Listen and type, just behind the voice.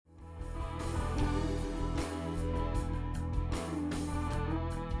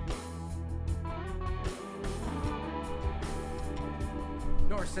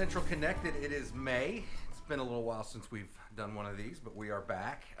North Central Connected. It is May. It's been a little while since we've done one of these, but we are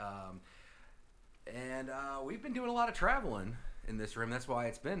back. And we've been doing a lot of traveling in this room. That's why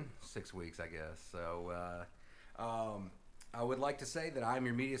it's been 6 weeks, I guess. So I would like to say that I'm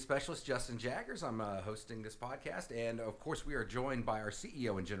your media specialist, Justin Jaggers. I'm hosting this podcast. And, of course, we are joined by our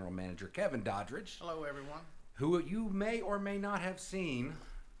CEO and General Manager, Kevin Doddridge. Hello, everyone. Who you may or may not have seen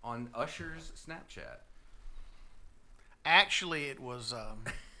on Usher's Snapchat. Actually, it was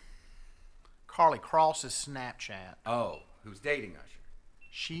Carly Cross's Snapchat. Oh, who's dating Usher?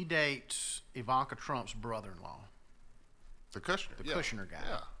 She dates Ivanka Trump's brother-in-law, The Kushner. the Kushner guy.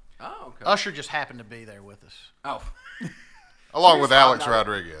 Yeah. Oh, okay. Usher just happened to be there with us. Oh. Along with Here's Alex how-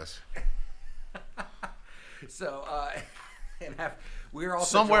 Rodriguez. So, we're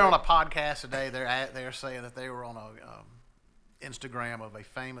also Somewhere on joined- a podcast today, they're saying that they were on a Instagram of a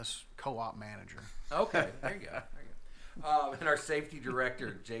famous co-op manager. Okay, there you go. And our safety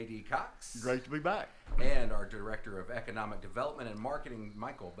director, J.D. Cox. Great to be back. And our director of economic development and marketing,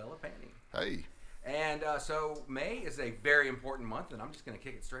 Michael Bellapani. Hey. And so May is a very important month, and I'm just going to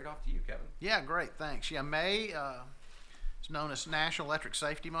kick it straight off to you, Kevin. Yeah, great, thanks. Yeah, May is known as National Electric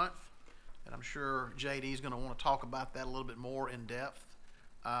Safety Month, and I'm sure JD is going to want to talk about that a little bit more in depth.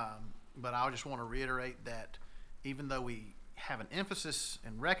 But I just want to reiterate that even though we have an emphasis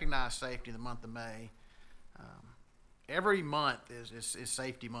and recognize safety in the month of May, every month is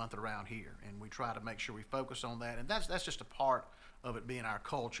safety month around here, and we try to make sure we focus on that, and that's just a part of it being our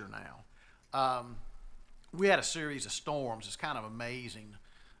culture now. We had a series of storms. It's kind of amazing,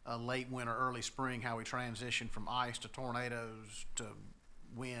 late winter, early spring, how we transitioned from ice to tornadoes to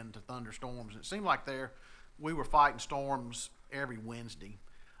wind to thunderstorms. It seemed like we were fighting storms every Wednesday.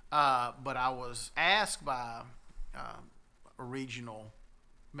 But I was asked by a regional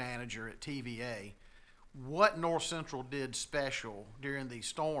manager at TVA what North Central did special during these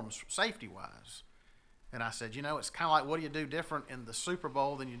storms safety-wise. And I said, it's kind of like, what do you do different in the Super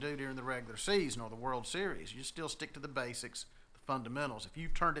Bowl than you do during the regular season or the World Series? You still stick to the basics, the fundamentals. If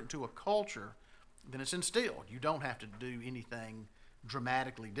you've turned it into a culture, then it's instilled. You don't have to do anything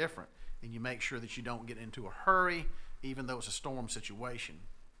dramatically different. And you make sure that you don't get into a hurry, even though it's a storm situation.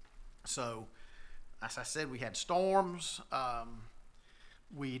 So, as I said, we had storms.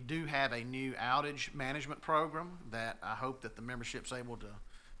 We do have a new outage management program that I hope that the membership's able to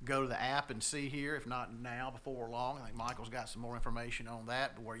go to the app and see here, if not now, before long. I think Michael's got some more information on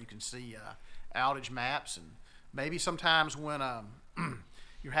that, where you can see outage maps. And maybe sometimes when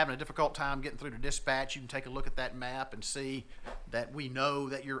you're having a difficult time getting through to dispatch, you can take a look at that map and see that we know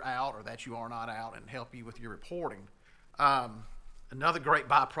that you're out or that you are not out and help you with your reporting. Another great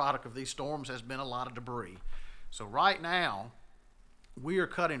byproduct of these storms has been a lot of debris. So right now, we are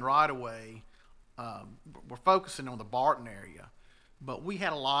cutting right away. We're focusing on the Barton area, but we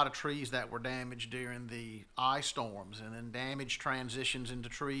had a lot of trees that were damaged during the ice storms, and then damage transitions into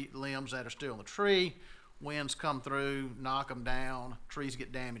tree limbs that are still in the tree. Winds come through, knock them down, trees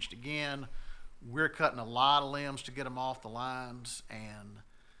get damaged again. We're cutting a lot of limbs to get them off the lines, and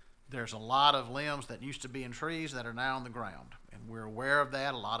there's a lot of limbs that used to be in trees that are now on the ground, and we're aware of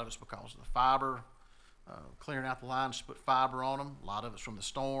that. A lot of it's because of the fiber, clearing out the lines to put fiber on them. A lot of it's from the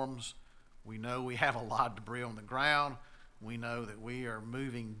storms. We know we have a lot of debris on the ground. We know that we are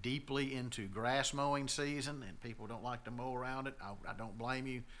moving deeply into grass mowing season, and people don't like to mow around it. I don't blame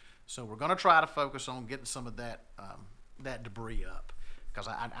you. So we're going to try to focus on getting some of that debris up, because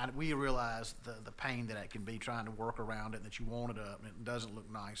we realize the pain that it can be trying to work around it, and that you want it up and it doesn't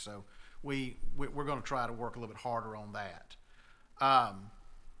look nice. So we're going to try to work a little bit harder on that.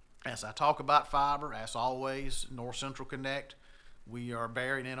 As I talk about fiber, as always, North Central Connect, we are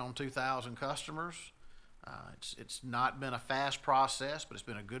bearing in on 2,000 customers. It's not been a fast process, but it's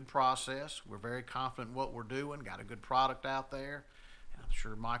been a good process. We're very confident in what we're doing, got a good product out there. And I'm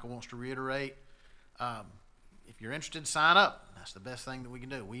sure Michael wants to reiterate, if you're interested, sign up. That's the best thing that we can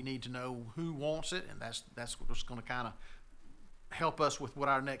do. We need to know who wants it, and that's what's going to kind of help us with what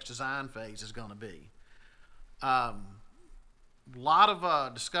our next design phase is going to be. A lot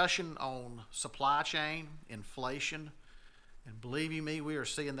of discussion on supply chain, inflation, and believe you me, we are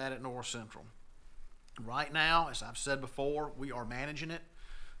seeing that at North Central. Right now, as I've said before, we are managing it.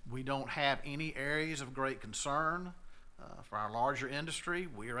 We don't have any areas of great concern. For our larger industry,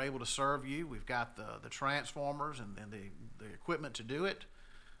 we are able to serve you. We've got the transformers and the equipment to do it.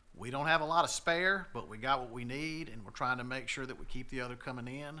 We don't have a lot of spare, but we got what we need, and we're trying to make sure that we keep the other coming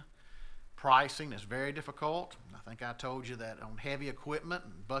in. Pricing is very difficult. I think I told you that on heavy equipment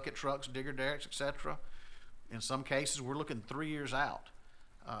and bucket trucks, digger derricks, etc., in some cases we're looking 3 years out.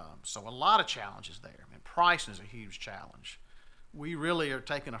 So a lot of challenges there. I mean, pricing is a huge challenge. we really are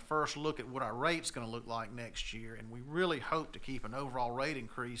taking a first look at what our rate's going to look like next year, and we really hope to keep an overall rate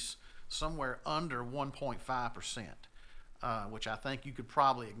increase somewhere under 1.5%, which I think you could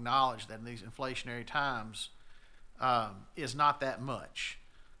probably acknowledge that in these inflationary times is not that much.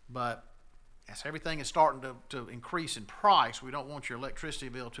 But as everything is starting to increase in price, we don't want your electricity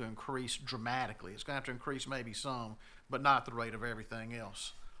bill to increase dramatically. It's going to have to increase maybe some, but not at the rate of everything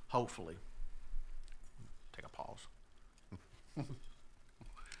else, hopefully. Take a pause.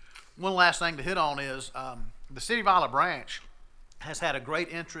 One last thing to hit on is the City of Olive Branch has had a great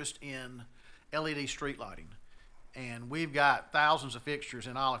interest in LED street lighting. And we've got thousands of fixtures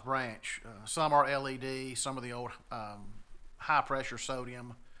in Olive Branch. Some are LED, some of the old high-pressure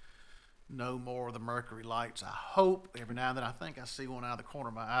sodium, no more of the mercury lights. I hope every now and then, I think I see one out of the corner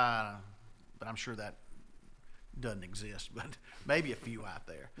of my eye, but I'm sure that doesn't exist, but maybe a few out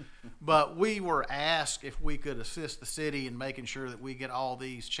there. But we were asked if we could assist the city in making sure that we get all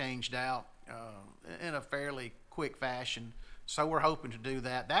these changed out in a fairly quick fashion. So we're hoping to do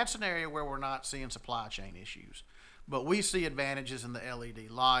that. That's an area where we're not seeing supply chain issues. But we see advantages in the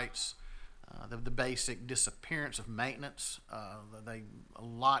LED lights, the basic disappearance of maintenance. They a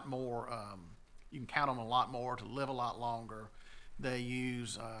lot more. You can count on a lot more to live a lot longer. They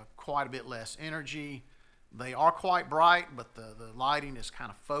use quite a bit less energy. They are quite bright, but the lighting is kind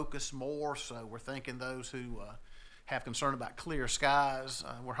of focused more. So we're thinking those who have concern about clear skies,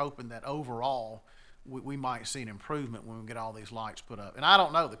 we're hoping that overall we might see an improvement when we get all these lights put up. And I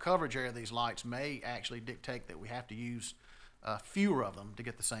don't know, the coverage area of these lights may actually dictate that we have to use fewer of them to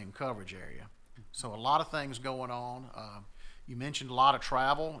get the same coverage area. So a lot of things going on. You mentioned a lot of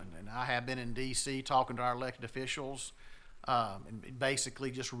travel, and I have been in D.C. talking to our elected officials and basically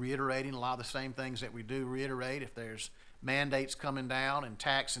just reiterating a lot of the same things that we do reiterate. If there's mandates coming down and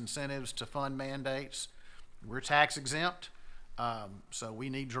tax incentives to fund mandates, we're tax exempt. So we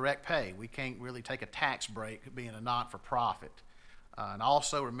need direct pay. We can't really take a tax break being a not-for-profit. And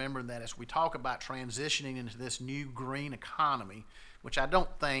also remembering that as we talk about transitioning into this new green economy, which I don't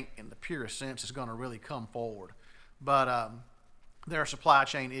think in the purest sense is going to really come forward, but there are supply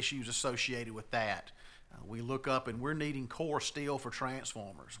chain issues associated with that. We look up and we're needing core steel for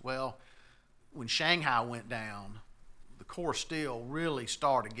transformers. Well, when Shanghai went down, the core steel really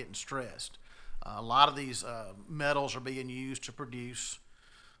started getting stressed. A lot of these metals are being used to produce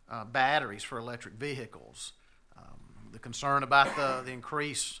batteries for electric vehicles. The concern about the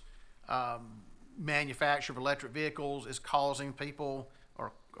increased manufacture of electric vehicles is causing people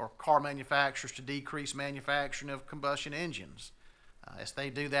or car manufacturers to decrease manufacturing of combustion engines. As they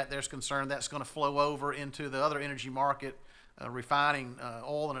do that, there's concern that's going to flow over into the other energy market, refining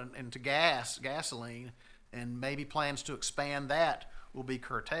oil into gasoline, and maybe plans to expand that will be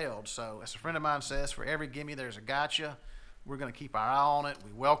curtailed. So as a friend of mine says, for every gimme, there's a gotcha. We're going to keep our eye on it.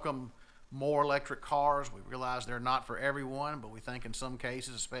 We welcome more electric cars. We realize they're not for everyone, but we think in some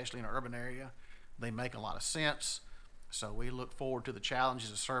cases, especially in an urban area, they make a lot of sense. So we look forward to the challenges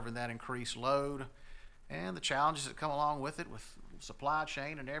of serving that increased load and the challenges that come along with it, with supply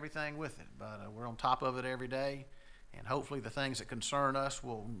chain and everything with it. But we're on top of it every day, and hopefully the things that concern us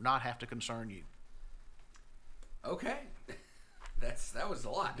will not have to concern you. Okay. That was a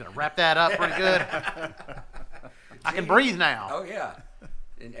lot. Gonna wrap that up pretty good. I can breathe now. Oh yeah,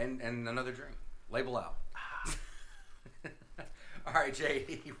 and another drink. Label out. All right,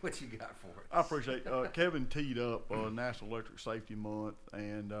 JD, what you got for us? I appreciate Kevin teed up National Electric Safety Month,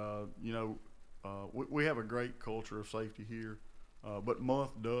 and we have a great culture of safety here, but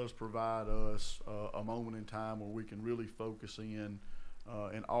month does provide us a moment in time where we can really focus in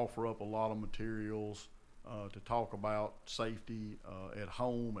and offer up a lot of materials to talk about safety at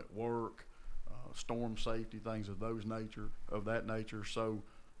home, at work, storm safety, things of that nature. So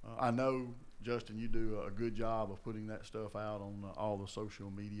I know, Justin, you do a good job of putting that stuff out on all the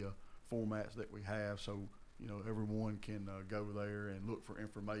social media formats that we have. So, everyone can go there and look for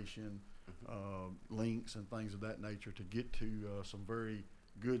information, links and things of that nature to get to some very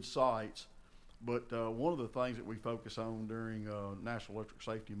good sites. But one of the things that we focus on during National Electric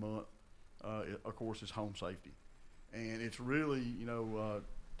Safety Month, of course, is home safety. And it's really,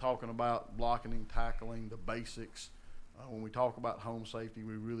 talking about blocking and tackling the basics. When we talk about home safety,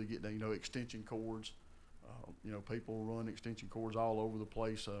 we really get down, extension cords. People run extension cords all over the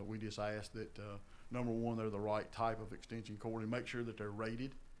place. We just ask that, number one, they're the right type of extension cord, and make sure that they're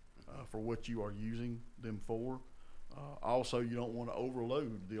rated for what you are using them for. Also, you don't want to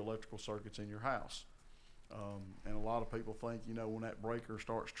overload the electrical circuits in your house. And a lot of people think, when that breaker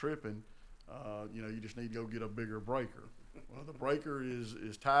starts tripping, you just need to go get a bigger breaker. Well, the breaker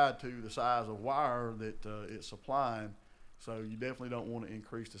is tied to the size of wire that it's supplying. So you definitely don't want to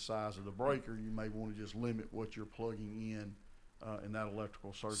increase the size of the breaker. You may want to just limit what you're plugging in that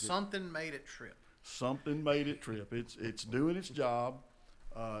electrical circuit. Something made it trip. Something made it trip. It's doing its job,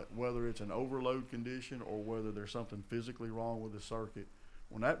 whether it's an overload condition or whether there's something physically wrong with the circuit.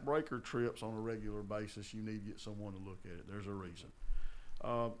 When that breaker trips on a regular basis, you need to get someone to look at it. There's a reason.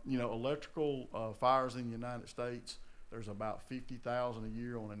 Electrical fires in the United States, there's about 50,000 a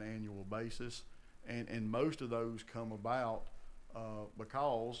year on an annual basis, and most of those come about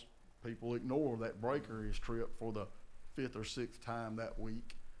because people ignore that breaker is tripped for the 5th or 6th time that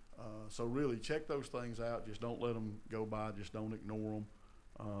week. So really check those things out. Just don't let them go by. Just don't ignore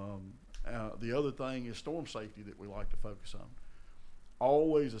them. The other thing is storm safety that we like to focus on.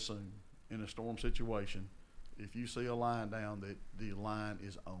 Always assume in a storm situation, if you see a line down, that the line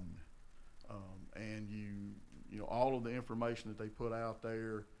is on. And all of the information that they put out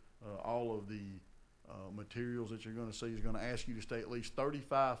there, all of the materials that you're going to see is going to ask you to stay at least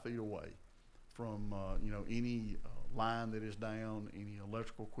 35 feet away from any line that is down, any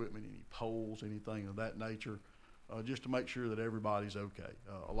electrical equipment, any poles, anything of that nature, just to make sure that everybody's okay.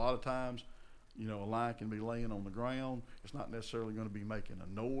 A lot of times, a line can be laying on the ground. It's not necessarily going to be making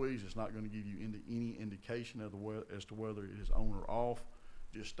a noise. It's not going to give you any indication as to whether it is on or off.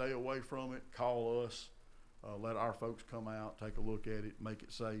 Just stay away from it. Call us. Let our folks come out, take a look at it, make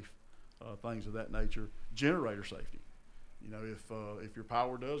it safe, things of that nature. Generator safety. If your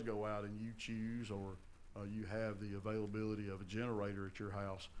power does go out and you choose or you have the availability of a generator at your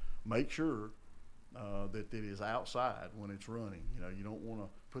house, make sure that it is outside when it's running. You don't want to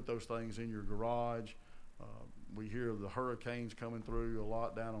put those things in your garage. We hear of the hurricanes coming through a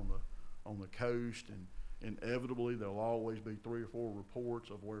lot down on the coast, and inevitably there'll always be 3 or 4 reports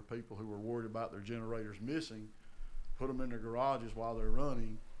of where people who are worried about their generators missing put them in their garages while they're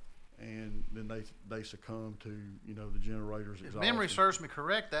running, and then they succumb to the generator's exhaustion. If memory serves me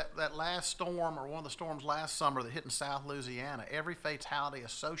correct, that last storm, or one of the storms last summer that hit in South Louisiana, every fatality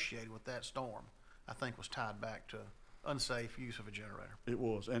associated with that storm, I think, was tied back to unsafe use of a generator. It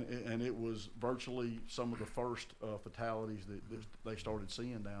was, and it was virtually some of the first fatalities that they started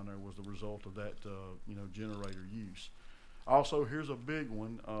seeing down there was the result of that generator use. Also, here's a big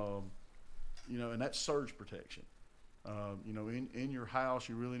one, and that's surge protection. In your house,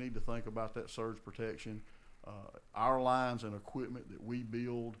 you really need to think about that surge protection. Our lines and equipment that we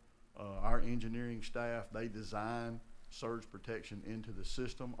build, our engineering staff, they design surge protection into the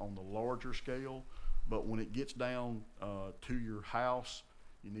system on the larger scale. But when it gets down to your house,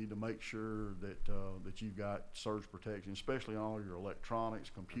 you need to make sure that you've got surge protection, especially on all your electronics,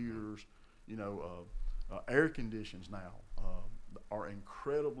 computers. Air conditions now are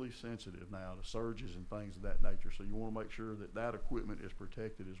incredibly sensitive now to surges and things of that nature. So you want to make sure that equipment is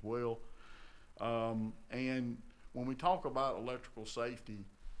protected as well. And when we talk about electrical safety,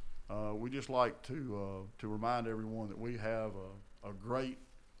 we just like to remind everyone that we have a great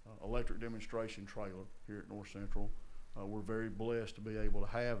electric demonstration trailer here at North Central. We're very blessed to be able to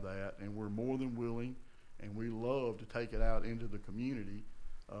have that, and we're more than willing, and we love to take it out into the community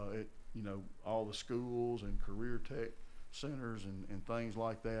at all the schools and career tech centers and things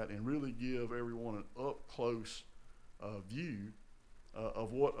like that, and really give everyone an up close view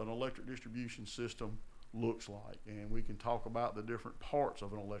of what an electric distribution system looks like. And we can talk about the different parts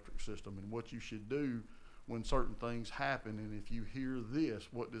of an electric system and what you should do when certain things happen, and if you hear this,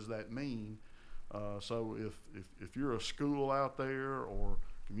 what does that mean? So if you're a school out there or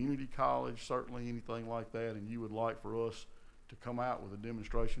community college, certainly anything like that, and you would like for us to come out with a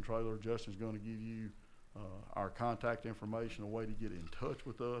demonstration trailer, Justin's going to give you our contact information, a way to get in touch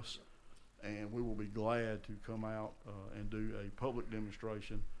with us, and we will be glad to come out and do a public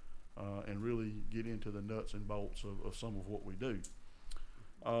demonstration and really get into the nuts and bolts of some of what we do.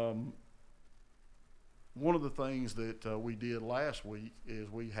 One of the things that we did last week is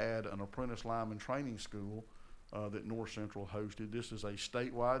we had an apprentice lineman training school that North Central hosted. This is a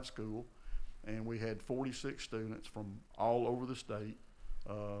statewide school, and we had 46 students from all over the state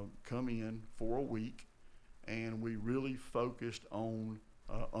come in for a week, and we really focused on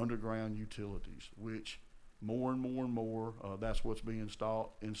underground utilities, which more and more, that's what's being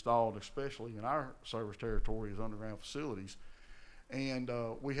installed, especially in our service territory, is underground facilities. And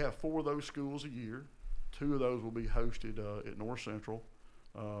we have 4 of those schools a year. 2 of those will be hosted at North Central.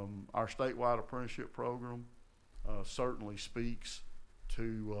 Our statewide apprenticeship program certainly speaks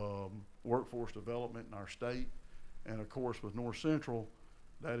to workforce development in our state. And of course, with North Central,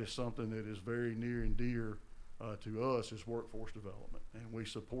 that is something that is very near and dear to us, is workforce development. And we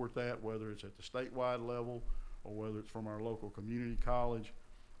support that, whether it's at the statewide level or whether it's from our local community college.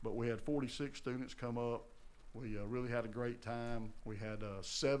 But we had 46 students come up. We really had a great time. We had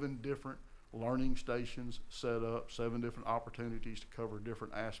 7 different learning stations set up, 7 different opportunities to cover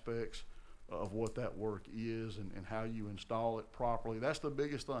different aspects of what that work is and how you install it properly. That's the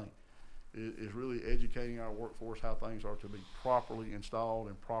biggest thing, is really educating our workforce how things are to be properly installed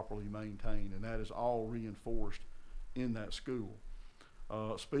and properly maintained, and that is all reinforced in that school.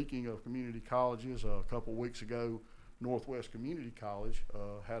 Speaking of community colleges, a couple weeks ago, Northwest Community College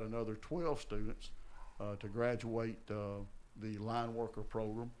had another 12 students to graduate the line worker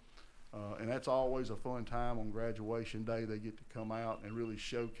program. And that's always a fun time on graduation day. They get to come out and really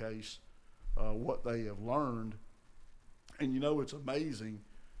showcase what they have learned. And it's amazing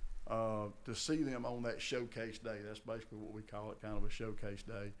to see them on that showcase day. That's basically what we call it, kind of a showcase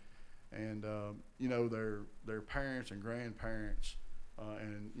day. And, their parents and grandparents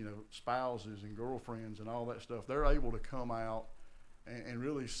and, spouses and girlfriends and all that stuff, they're able to come out and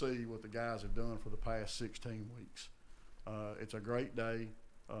really see what the guys have done for the past 16 weeks. It's a great day.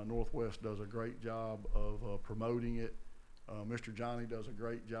 Northwest does a great job of promoting it. Mr. Johnny does a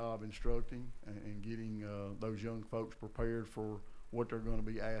great job instructing and getting those young folks prepared for what they're going to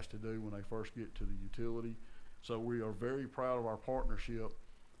be asked to do when they first get to the utility. So we are very proud of our partnership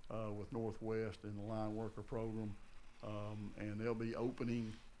with Northwest in the line worker program, and there'll be an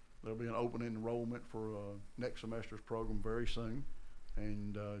open enrollment for next semester's program very soon.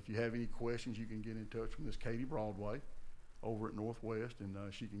 And if you have any questions, you can get in touch with Miss Katie Broadway over at Northwest, and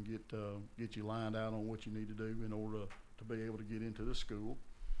she can get you lined out on what you need to do in order to be able to get into the school.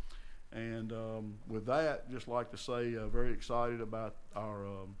 And with that, just like to say, very excited about our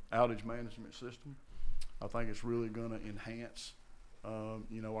outage management system. I think it's really going to enhance,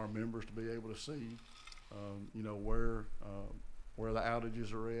 our members to be able to see, where the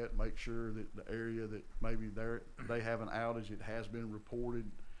outages are at. Make sure that the area that maybe they have an outage, it has been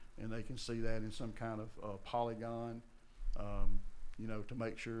reported, and they can see that in some kind of polygon. To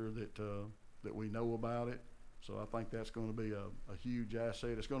make sure that we know about it. So I think that's going to be a huge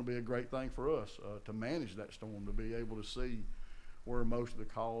asset. It's going to be a great thing for us to manage that storm, to be able to see where most of the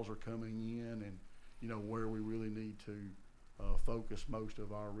calls are coming in and, where we really need to focus most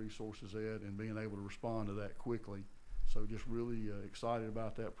of our resources at, and being able to respond to that quickly. So just really excited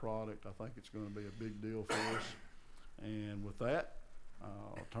about that product. I think it's going to be a big deal for us. And with that,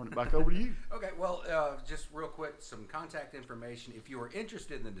 I'll turn it back over to you. Okay, well, just real quick, some contact information. If you are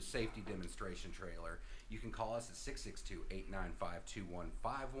interested in the safety demonstration trailer, you can call us at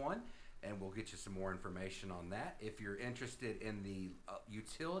 662-895-2151, and we'll get you some more information on that. If you're interested in the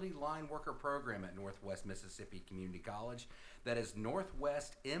utility line worker program at Northwest Mississippi Community College, that is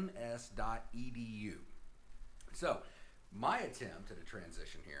northwestms.edu. So, my attempt at a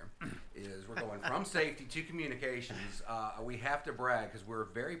transition here is we're going from safety to communications. We have to brag because we're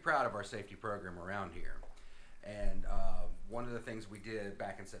very proud of our safety program around here. And one of the things we did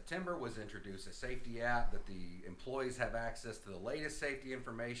back in September was introduce a safety app that the employees have access to the latest safety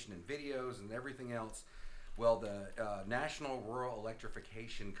information and videos and everything else. Well, the National Rural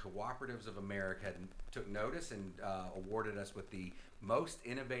Electrification Cooperatives of America took notice and awarded us with the Most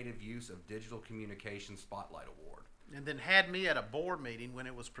Innovative Use of Digital Communication Spotlight Award. And then had me at a board meeting when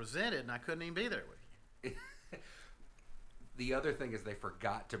it was presented, and I couldn't even be there with you. The other thing is they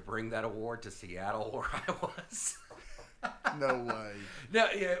forgot to bring that award to Seattle, where I was. No way. No,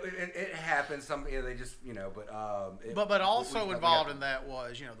 yeah, it happens. They just, But also involved in that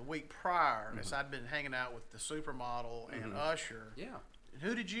was, the week prior, as I'd been hanging out with the supermodel and Usher. Yeah.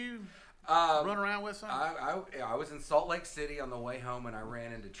 Who did you run around with? I was in Salt Lake City on the way home, and I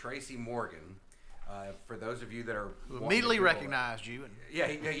ran into Tracy Morgan. For those of you that are who immediately recognized you, yeah,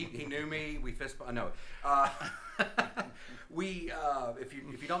 he knew me. We fist bumped. No,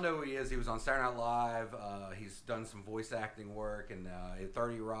 if you don't know who he is, he was on Saturday Night Live. He's done some voice acting work and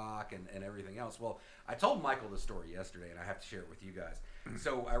 30 Rock and everything else. Well, I told Michael the story yesterday, and I have to share it with you guys.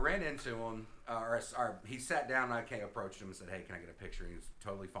 So I ran into him, he sat down, and I approached him and said, "Hey, can I get a picture?" And he was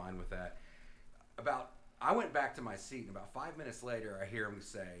totally fine with that. I went back to my seat, and about 5 minutes later, I hear him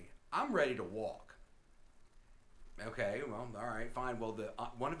say, "I'm ready to walk." Okay, well, all right, fine. Well,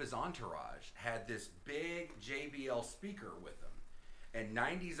 one of his entourage had this big JBL speaker with him, and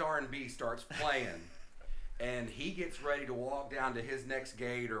 90s R&B starts playing, and he gets ready to walk down to his next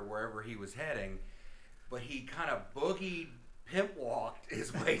gate or wherever he was heading, but he kind of boogie pimp walked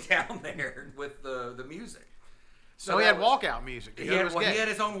his way down there with the music. So he had walkout music. He had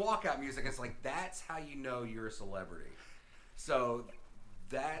his own walkout music. It's like, that's how you know you're a celebrity. So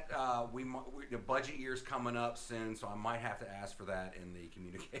that the budget year's coming up soon, so I might have to ask for that in the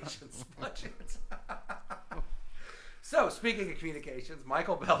communications budget. So speaking of communications,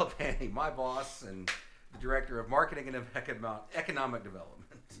 Michael Bellapani, my boss and the Director of Marketing and Economic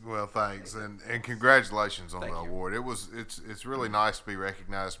Development. Well, thanks, and congratulations on Thank the you. award. It's really nice to be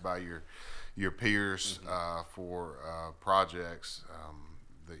recognized by your peers for projects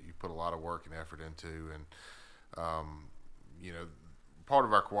that you put a lot of work and effort into, and part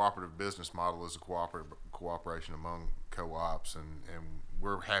of our cooperative business model is a cooperation among co-ops, and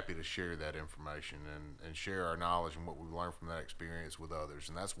we're happy to share that information and share our knowledge and what we've learned from that experience with others.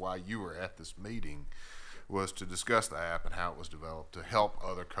 And that's why you were at this meeting, was to discuss the app and how it was developed to help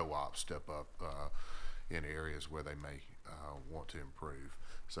other co-ops step up in areas where they may want to improve.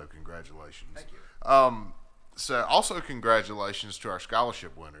 So congratulations. Thank you. So also congratulations to our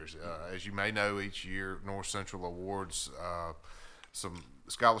scholarship winners. As you may know, each year North Central awards some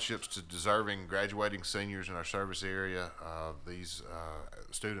scholarships to deserving graduating seniors in our service area. These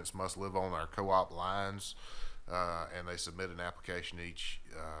students must live on our co-op lines, and they submit an application each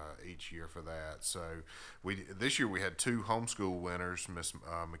year for that. So this year we had two homeschool winners, Miss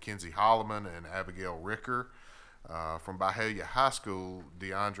Mackenzie Holloman and Abigail Ricker. From Byhalia High School,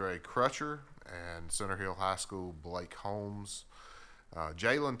 DeAndre Crutcher, and Center Hill High School, Blake Holmes.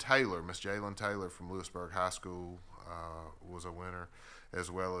 Jalen Taylor, Miss Jalen Taylor from Lewisburg High School was a winner, as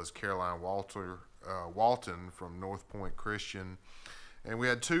well as Caroline Walton from North Point Christian. And we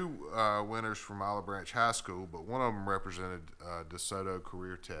had two winners from Olive Branch High School, but one of them represented DeSoto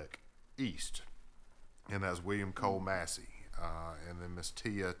Career Tech East, and that's William Cole Massey. And then Miss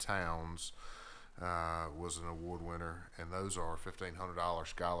Tia Towns was an award winner, and those are $1,500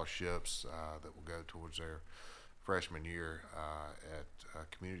 scholarships that will go towards their freshman year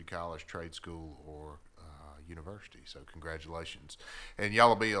at community college, trade school, or university. So congratulations, and y'all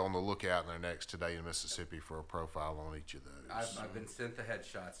will be on the lookout in their next Today in Mississippi for a profile on each of those. I've been sent the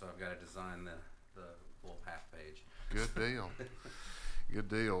headshot, so I've got to design the little half page. Good deal. Good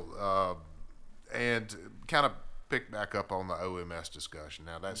deal. And kind of pick back up on the OMS discussion.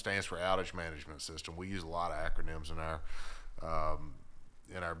 Now that stands for Outage Management System. We use a lot of acronyms in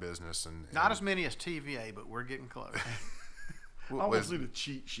our business, and Not as many as TVA, but we're getting close. I want to see the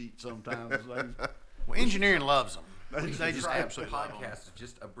cheat sheet sometimes. Well, engineering loves them. We They should just try a absolutely love them. podcast of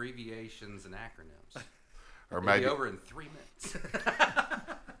just abbreviations and acronyms. or It'll maybe be over in 3 minutes.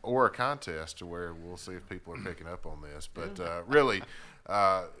 or a contest to where we'll see if people are picking up on this. But really,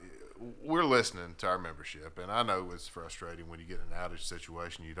 we're listening to our membership, and I know it's frustrating when you get in an outage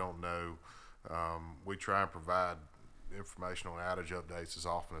situation you don't know. We try and provide information on outage updates as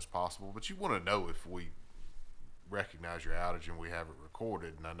often as possible, but you want to know if we recognize your outage and we have it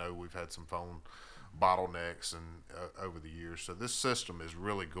recorded. And I know we've had some phone bottlenecks and over the years, so this system is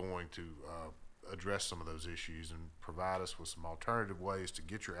really going to address some of those issues and provide us with some alternative ways to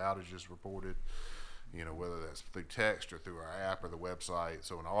get your outages reported, whether that's through text or through our app or the website.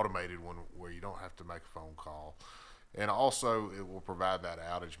 So an automated one where you don't have to make a phone call. And also it will provide that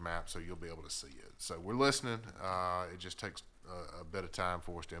outage map so you'll be able to see it. So we're listening. It just takes a bit of time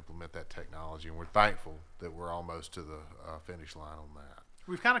for us to implement that technology, and we're thankful that we're almost to the finish line on that.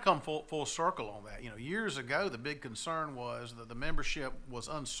 We've kind of come full circle on that. Years ago, the big concern was that the membership was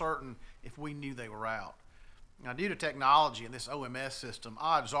uncertain if we knew they were out. Now, due to technology and this OMS system,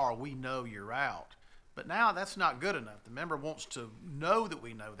 odds are we know you're out. But now that's not good enough. The member wants to know that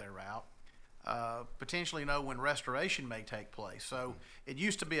we know they're out, potentially know when restoration may take place. So it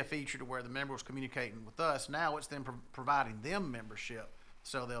used to be a feature to where the member was communicating with us. Now it's them providing them membership,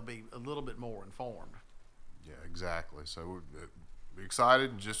 so they'll be a little bit more informed. Yeah, exactly. So we're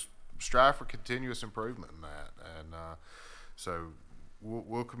excited and just strive for continuous improvement in that. And so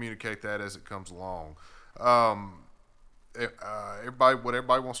we'll communicate that as it comes along. What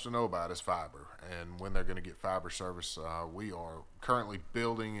everybody wants to know about is fiber and when they're going to get fiber service. We are currently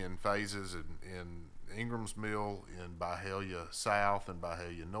building in phases in Ingram's Mill, in Byhalia South and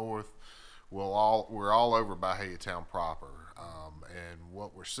Byhalia North. We're all over Byhalia Town proper. And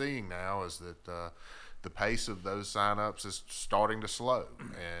what we're seeing now is that the pace of those sign-ups is starting to slow,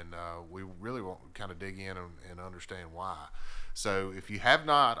 and we really want to kind of dig in and understand why. So if you have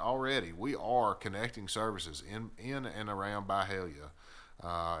not already, we are connecting services in and around Byhalia,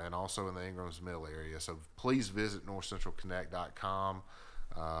 and also in the Ingram's Mill area. So please visit northcentralconnect.com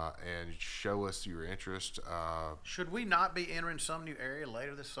and show us your interest. Should we not be entering some new area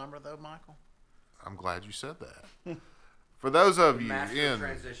later this summer, though, Michael? I'm glad you said that. For those of you Master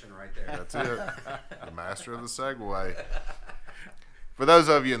transition right there. That's it. The master of the segue. For those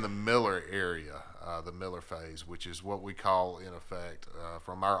of you in the Miller area, the Miller phase, which is what we call, in effect,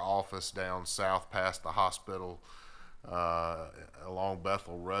 from our office down south past the hospital, along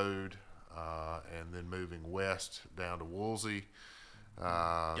Bethel Road, and then moving west down to Woolsey,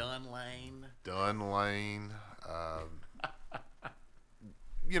 Dunn Lane. Dunn Lane,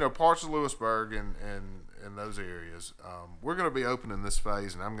 parts of Lewisburg and those areas. We're going to be opening this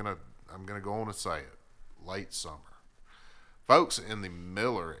phase, and I'm gonna go on and say it, late summer. Folks in the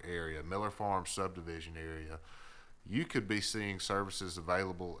Miller area, Miller Farm subdivision area, you could be seeing services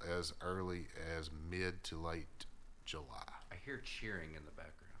available as early as mid to late July. I hear cheering in the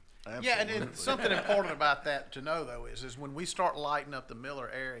background. Yeah, and something important about that to know, though, is when we start lighting up the Miller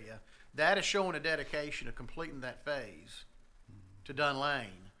area, that is showing a dedication to completing that phase to Dunn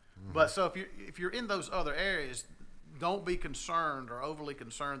Lane. But so if you're in those other areas, don't be concerned or overly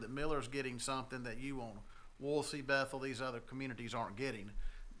concerned that Miller's getting something that you on Woolsey, Bethel, these other communities aren't getting.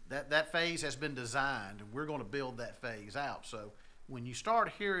 That phase has been designed, and we're going to build that phase out. So when you start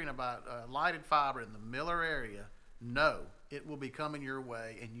hearing about lighted fiber in the Miller area, no, it will be coming your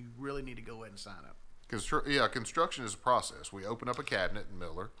way, and you really need to go ahead and sign up. Construction is a process. We open up a cabinet in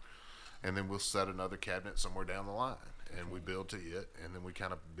Miller, and then we'll set another cabinet somewhere down the line, and we build to it, and then we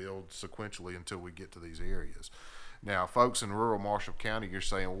kind of build sequentially until we get to these areas. Now, folks in rural Marshall County, you're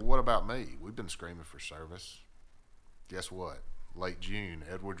saying, well, what about me? We've been screaming for service. Guess what? Late June,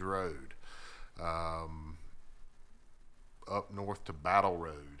 Edwards Road, up north to Battle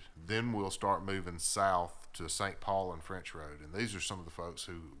Road. Then we'll start moving south to St. Paul and French Road, and these are some of the folks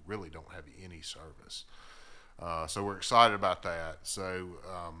who really don't have any service. So we're excited about that. So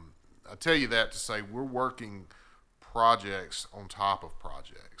I tell you that to say we're working projects on top of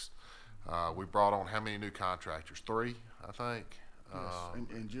projects. We brought on how many new contractors? 3, I think. Yes,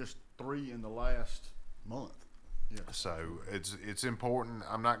 and just 3 in the last month. Yes. So it's important.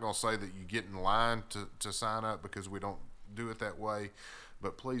 I'm not going to say that you get in line to sign up, because we don't do it that way.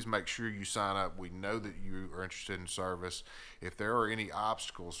 But please make sure you sign up. We know that you are interested in service. If there are any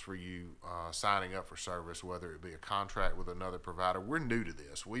obstacles for you signing up for service, whether it be a contract with another provider, we're new to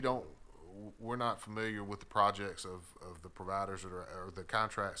this. We're not familiar with the projects of the providers that are, or the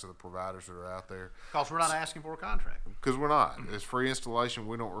contracts of the providers that are out there. Because we're not asking for a contract. Because we're not. It's free installation.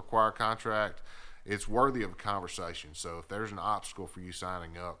 We don't require a contract. It's worthy of a conversation. So if there's an obstacle for you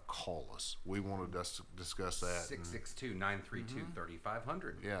signing up, call us. We want to discuss that.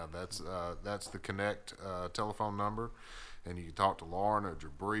 662-932-3500. Yeah, that's the Connect telephone number, and you can talk to Lauren or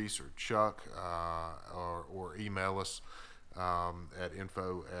Jabrice or Chuck, or email us at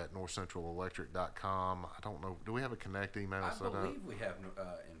info@northcentralelectric.com. I don't know. Do we have a Connect email set up? I believe we have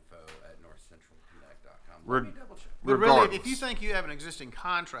info@northcentralconnect.com. Let me double check. But really, if you think you have an existing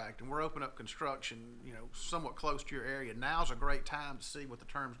contract and we're opening up construction, somewhat close to your area, now's a great time to see what the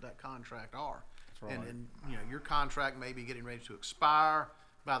terms of that contract are. That's right. And your contract may be getting ready to expire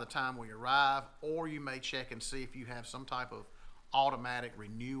by the time we arrive, or you may check and see if you have some type of automatic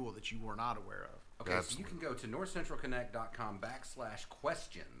renewal that you were not aware of. Okay, so you can go to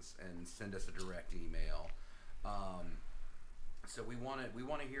northcentralconnect.com/questions and send us a direct email. So we want to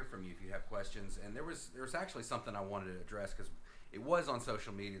hear from you if you have questions. And there was actually something I wanted to address, because it was on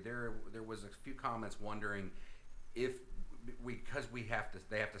social media. There was a few comments wondering if they have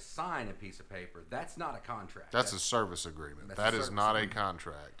to sign a piece of paper. That's not a contract. That's a service agreement. That is not a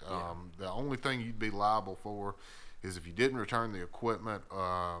contract. Yeah. The only thing you'd be liable for is if you didn't return the equipment,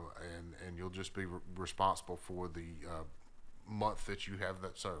 and you'll just be responsible for the month that you have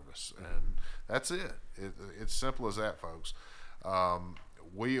that service, and that's it. It's simple as that, folks.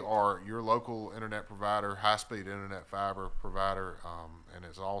 We are your local internet provider, high-speed internet fiber provider, and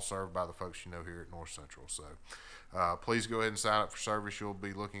it's all served by the folks you know here at North Central. So please go ahead and sign up for service. You'll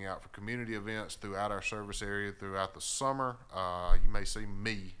be looking out for community events throughout our service area throughout the summer. You may see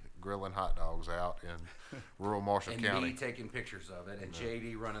me grilling hot dogs out in rural Marshall and County. me taking pictures of it, and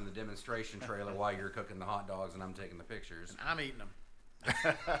JD running the demonstration trailer while you're cooking the hot dogs and I'm taking the pictures. And I'm eating them.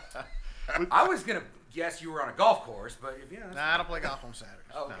 I was gonna guess you were on a golf course, but Nah, I don't play golf on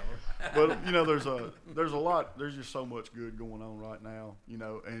Saturdays. Okay. No. But there's a lot. There's just so much good going on right now,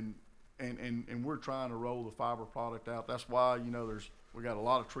 and we're trying to roll the fiber product out. That's why we got a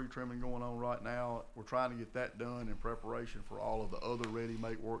lot of tree trimming going on right now. We're trying to get that done in preparation for all of the other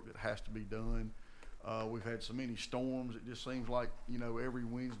ready-make work that has to be done. We've had so many storms. It just seems like every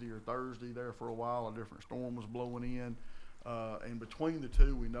Wednesday or Thursday there for a while a different storm was blowing in. And between the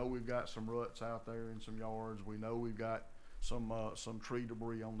two, we know we've got some ruts out there in some yards. We know we've got some tree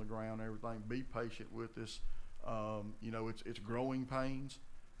debris on the ground and everything. Be patient with us. It's growing pains,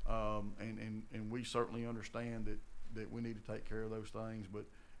 and we certainly understand that we need to take care of those things, but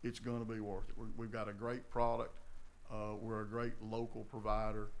it's going to be worth it. We've got a great product. We're a great local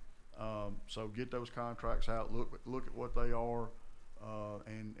provider. So get those contracts out. Look at what they are.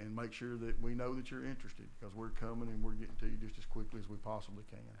 and make sure that we know that you're interested, because we're coming and we're getting to you just as quickly as we possibly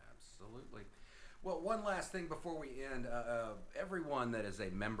can. Absolutely. Well, one last thing before we end. Everyone that is a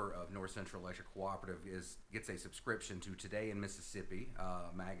member of North Central Electric Cooperative gets a subscription to Today in Mississippi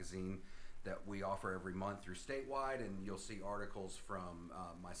magazine that we offer every month through Statewide, and you'll see articles from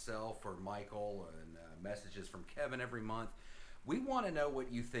myself or Michael and messages from Kevin every month. We want to know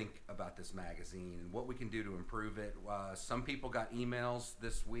what you think about this magazine and what we can do to improve it. Some people got emails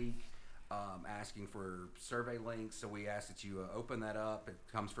this week asking for survey links, so we ask that you open that up. It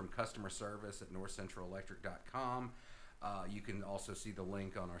comes from customer service at northcentralelectric.com. You can also see the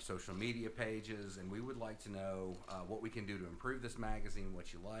link on our social media pages, and we would like to know what we can do to improve this magazine,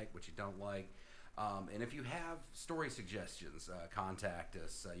 what you like, what you don't like. And if you have story suggestions, contact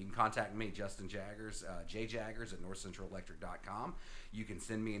us. You can contact me, Justin Jaggers, jjaggers at northcentralelectric.com. You can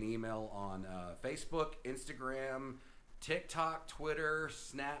send me an email on Facebook, Instagram, TikTok, Twitter,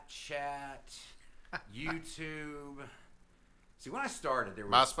 Snapchat, YouTube. See, when I started, there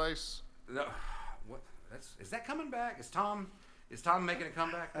was MySpace. no. What? Is that coming back? Is Tom making a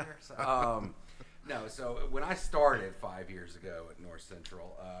comeback there? So, no. So when I started 5 years ago at North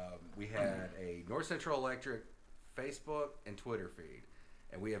Central, we had a North Central Electric Facebook and Twitter feed,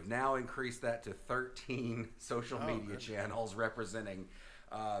 and we have now increased that to 13 social media channels representing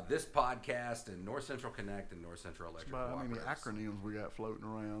this podcast and North Central Connect and North Central Electric. About how many acronyms we got floating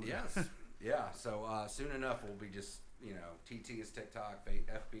around? Yes. Yeah. So soon enough, we'll be just, TT is TikTok,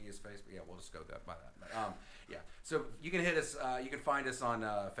 FB is Facebook. Yeah, we'll just go by that. But, yeah. So you can hit us. You can find us on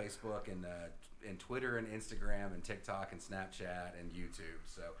Facebook and Twitter and Instagram and TikTok and Snapchat and YouTube.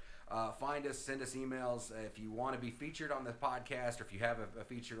 So find us, send us emails. If you want to be featured on the podcast, or if you have a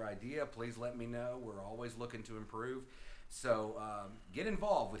feature idea, please let me know. We're always looking to improve. So get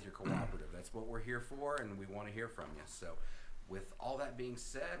involved with your cooperative. That's what we're here for, and we want to hear from you. So with all that being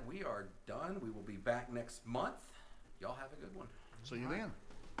said, we are done. We will be back next month. Y'all have a good one. See you then.